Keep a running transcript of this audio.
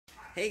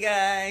Hey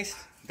guys!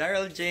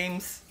 Darrell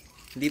James.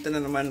 Dito na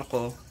naman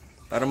ako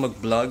para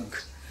mag-vlog.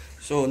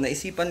 So,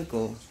 naisipan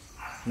ko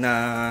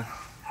na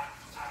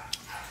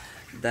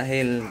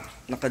dahil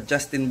naka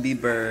Justin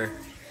Bieber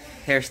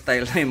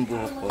hairstyle na yung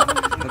buhok ko,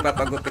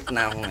 magpapagupit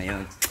na ako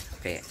ngayon.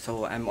 Okay,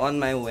 so I'm on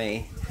my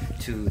way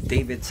to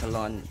David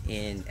Salon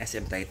in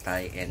SM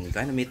Taytay and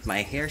gonna meet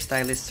my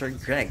hairstylist Sir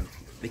Greg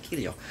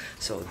Bequillo.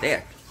 So,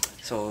 there.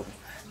 So,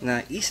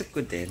 naisip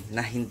ko din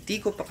na hindi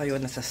ko pa kayo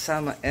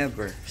nasasama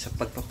ever sa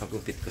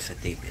pagpapagupit ko sa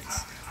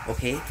David's.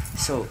 Okay?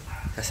 So,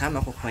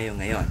 kasama ko kayo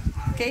ngayon.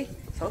 Okay?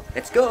 So,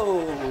 let's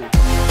go!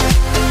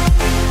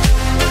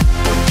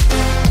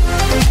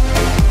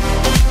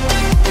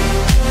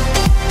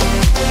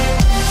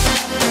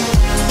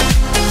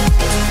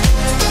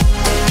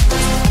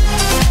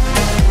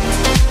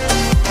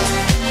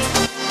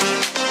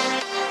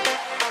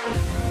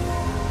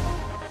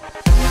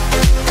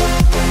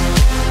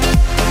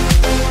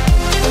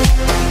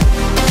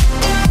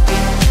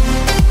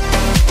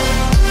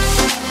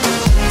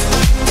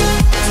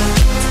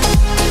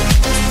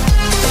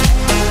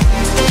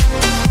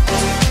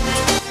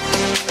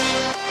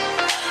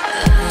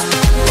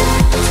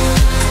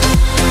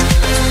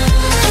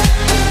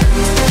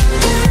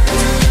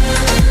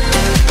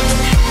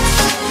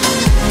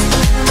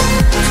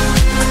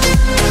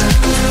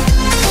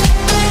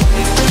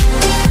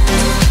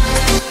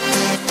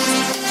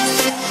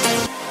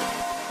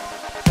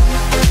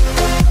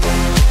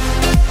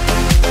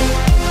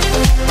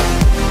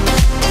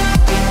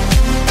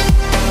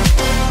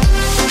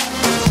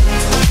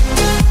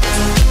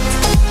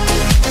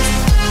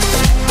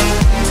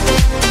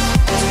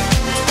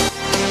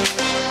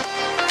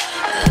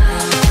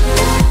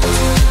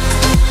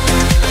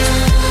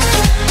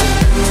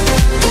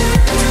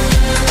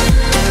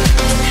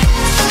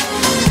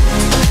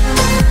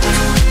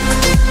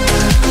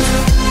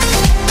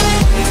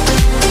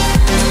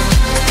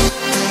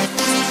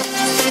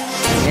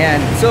 Ayan.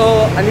 So,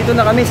 andito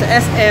na kami sa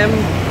SM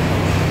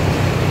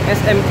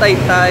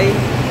Taytay.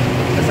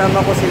 Kasama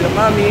ko sila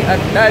Mami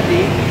at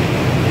Daddy.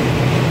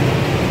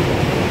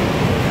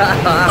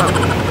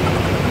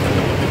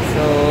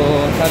 So,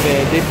 sabi,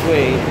 this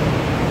way.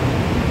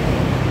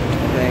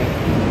 Okay.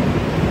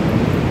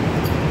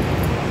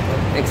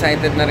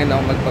 Excited na rin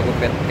ako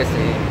magpagupit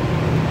kasi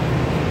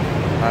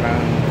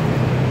parang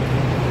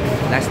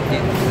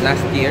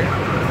last year,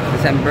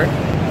 December.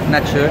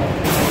 Not sure.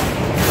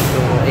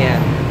 So,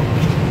 ayan.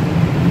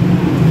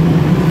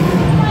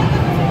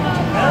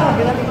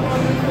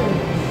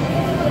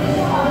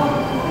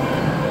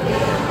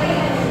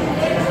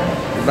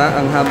 Diba?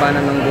 Ang haba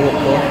na ng buhok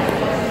ko.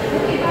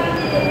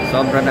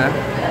 Sobra na.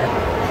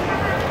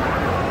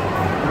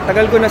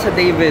 Tagal ko na sa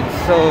David.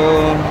 So,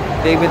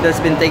 David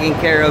has been taking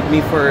care of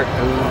me for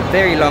a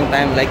very long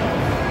time. Like,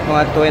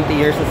 mga 20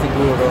 years na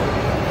siguro.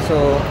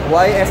 So,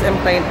 why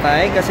SM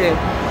Taytay? Kasi,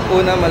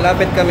 una,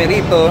 malapit kami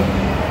rito.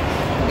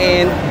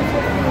 And,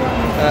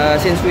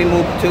 since we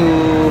moved to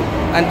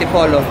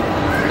Antipolo,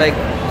 like,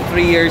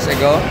 3 years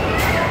ago.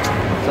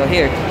 So,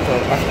 here. So,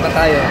 pasok na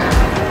tayo.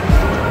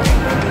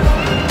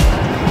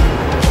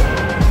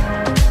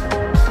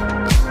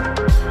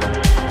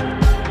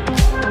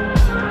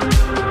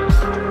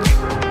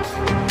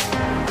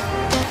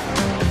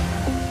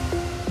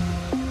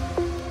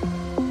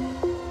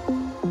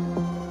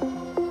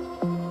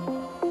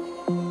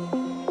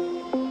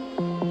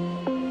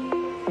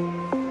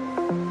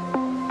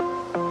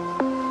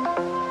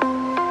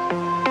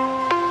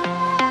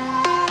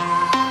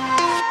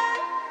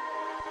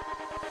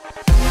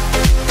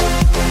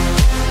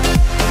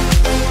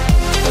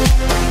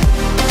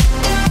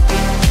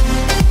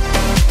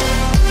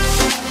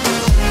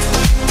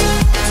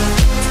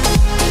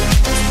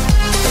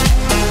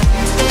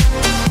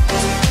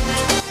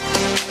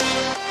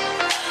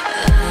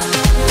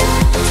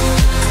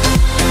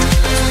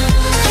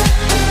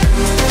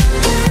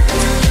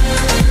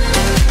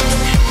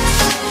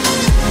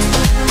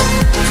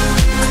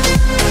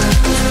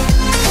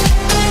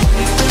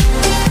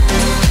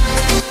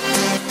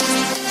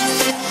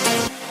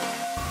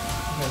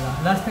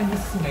 Last time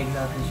kasi sinay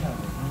natin siya.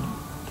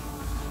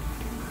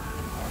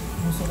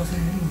 Gusto kasi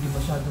hindi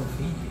masyadong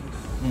fade eh.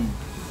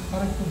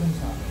 Parang ito lang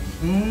sa akin.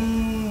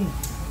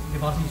 Hindi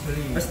ba kasi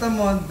usually... Basta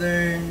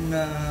modern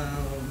na...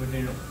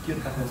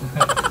 Cute ako.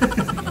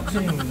 Kasi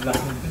yung last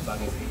time ito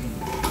bagay sa akin.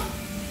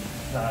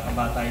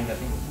 Nakakabata yung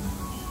dating.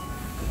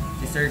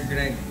 Si Sir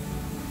Greg.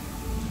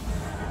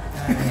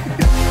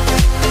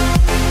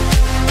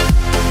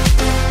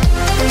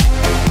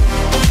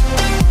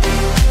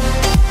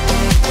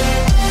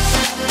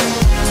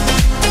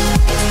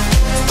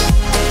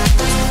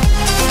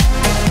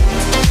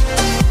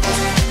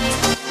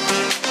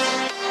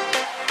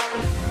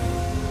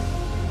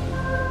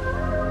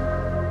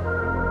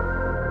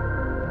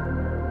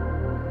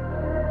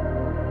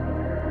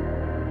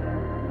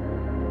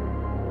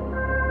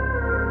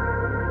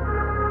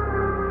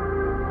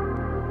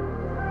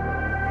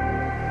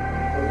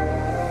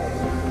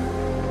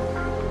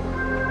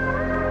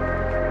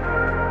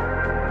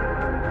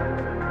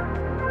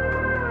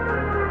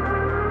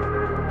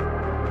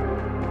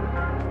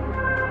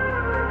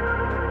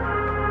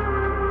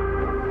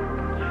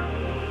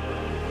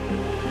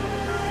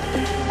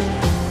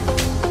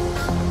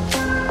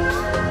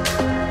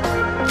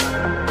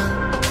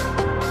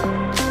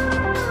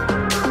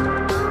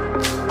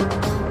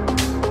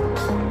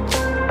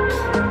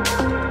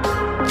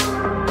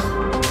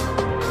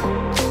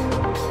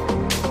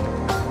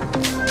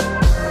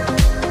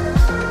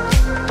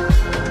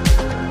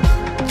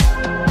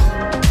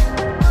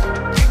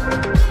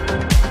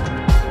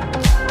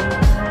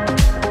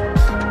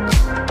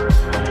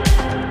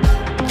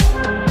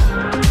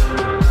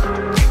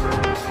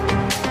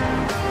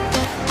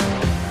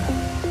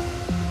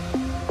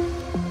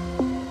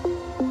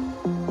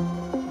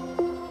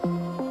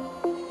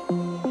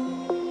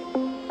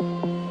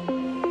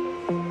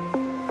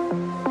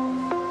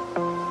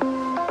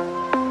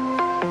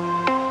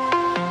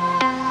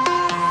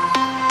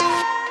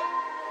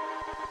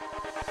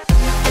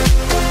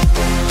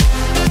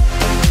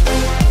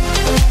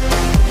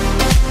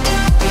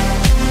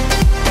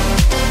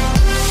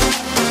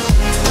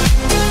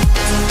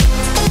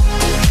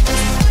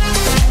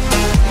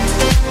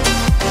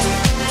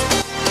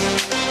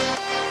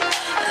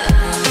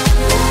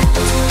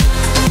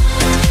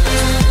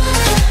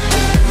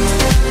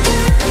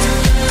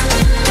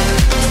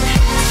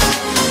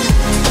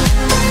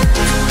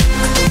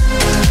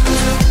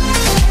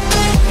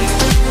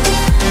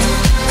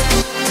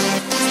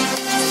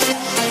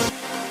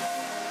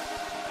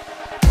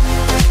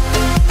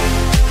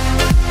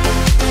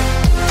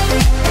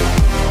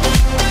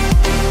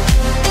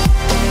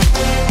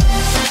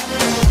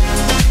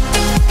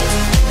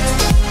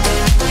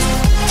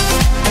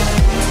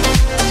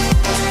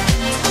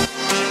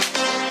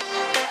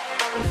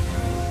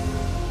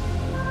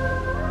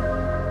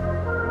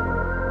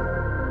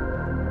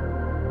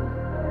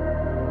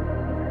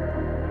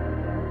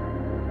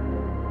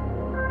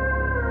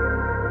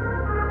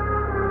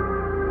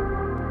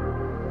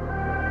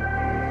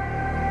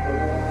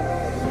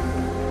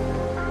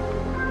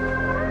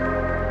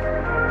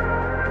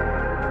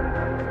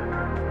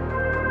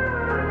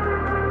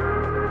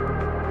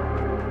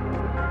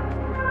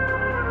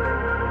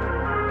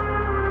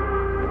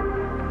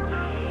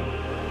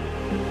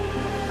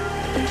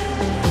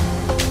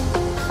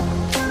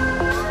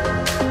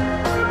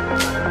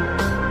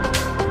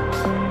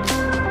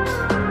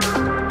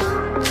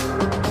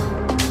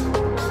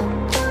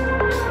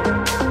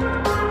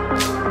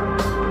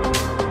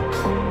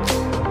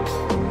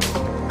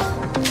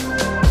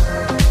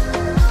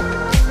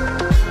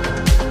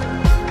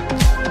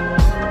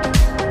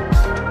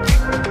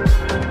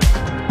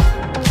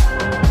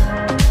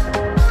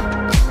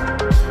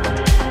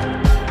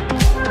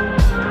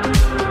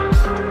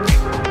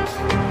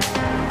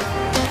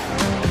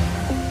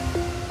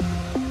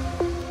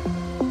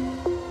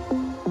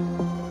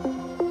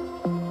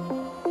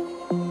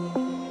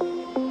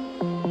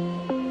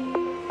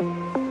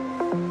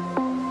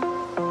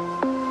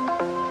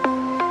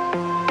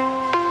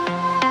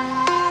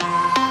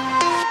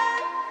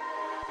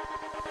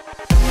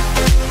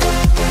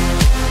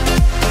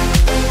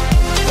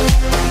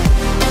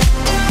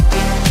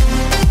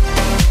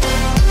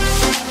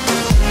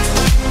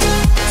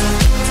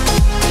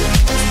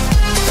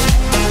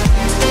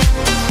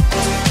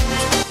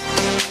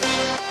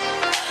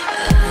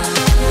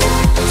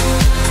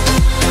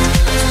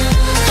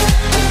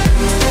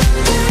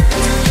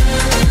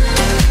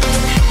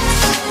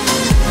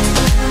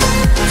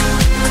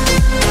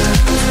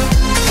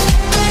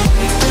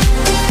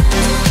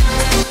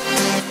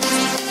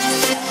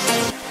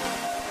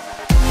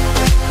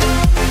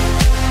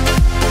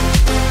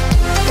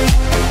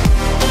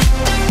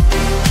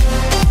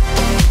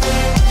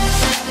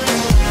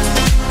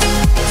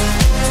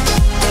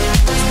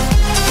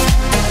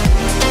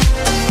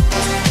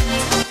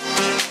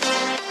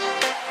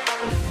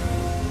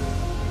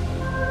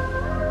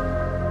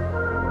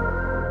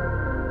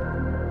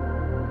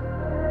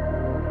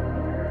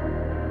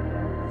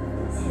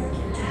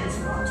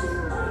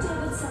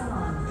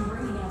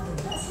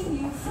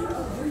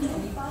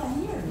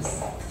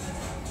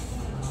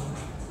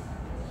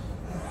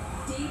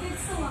 David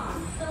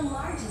Salon, the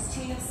largest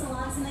chain of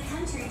salons in the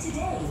country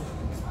today.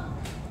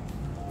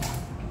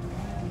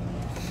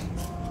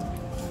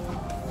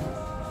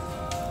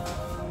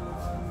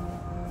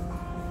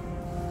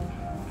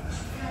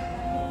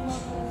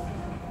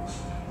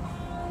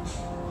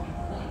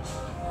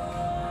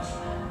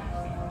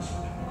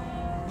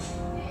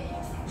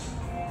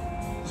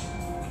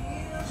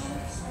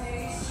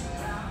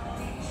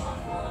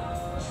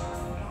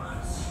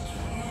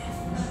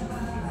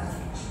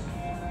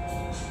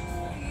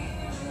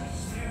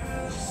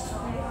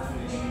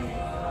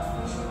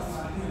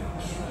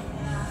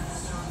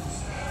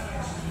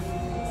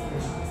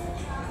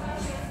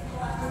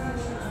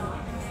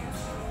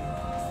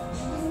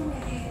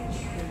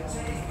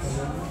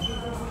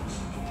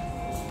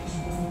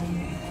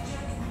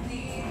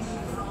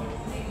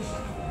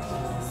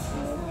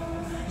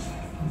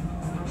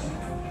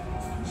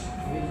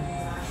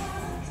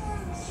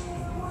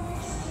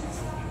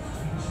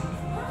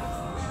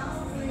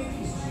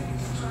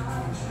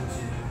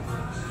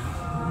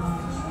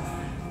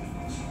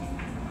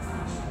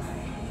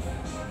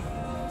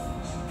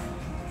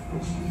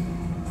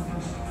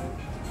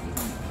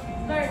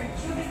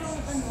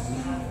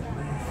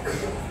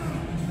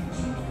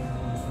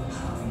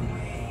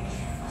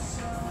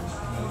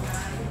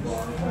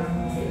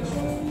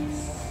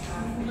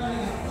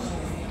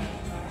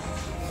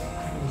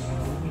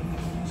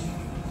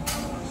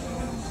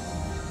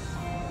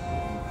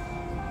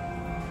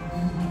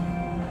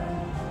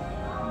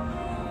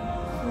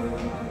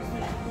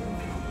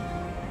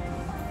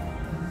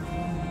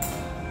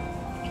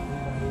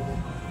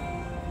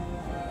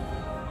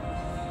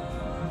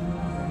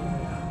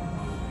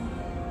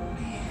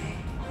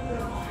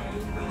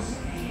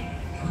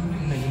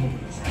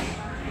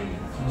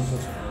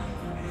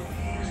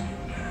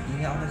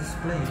 Hindi ako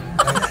na-display.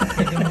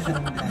 Pwede mo siya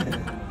naman tayo.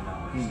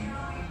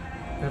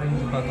 Pero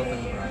hindi pa total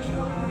brush.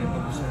 Hindi pa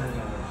gusto mo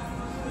yan.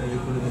 Pwede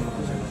ko lang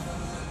ako siya.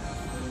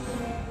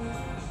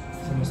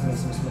 So mas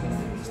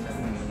maganda yung step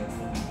na yun.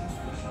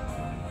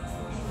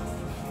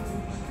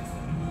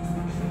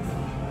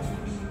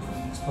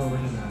 Mas power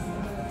na.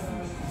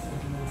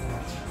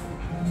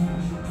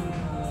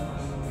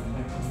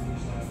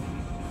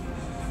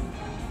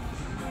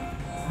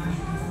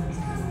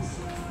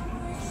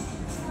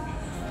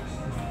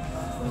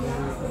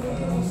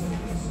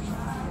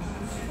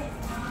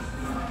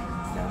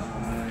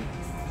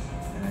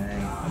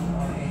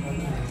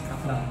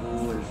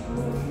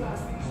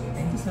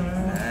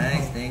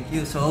 Nice, thank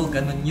you. So,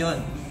 ganun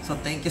yun. So,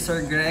 thank you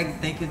Sir Greg.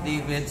 Thank you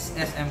David.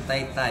 SM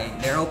Taytay.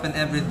 They're open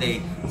every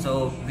day.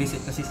 So,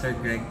 visit ko si Sir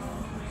Greg.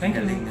 Thank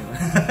you. Galing, diba?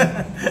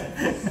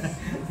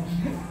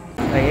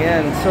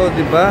 Ayan. So,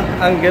 diba?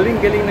 Ang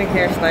galing-galing ng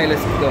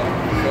hairstylist ko.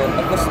 So,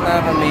 tapos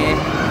na kami.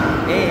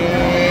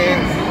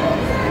 And,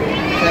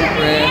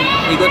 syempre,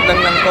 ikot lang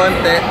ng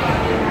konti.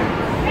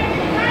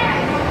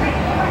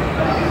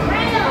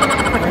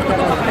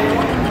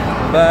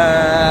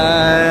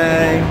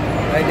 Bye!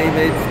 Bye,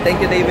 David. Thank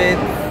you, David.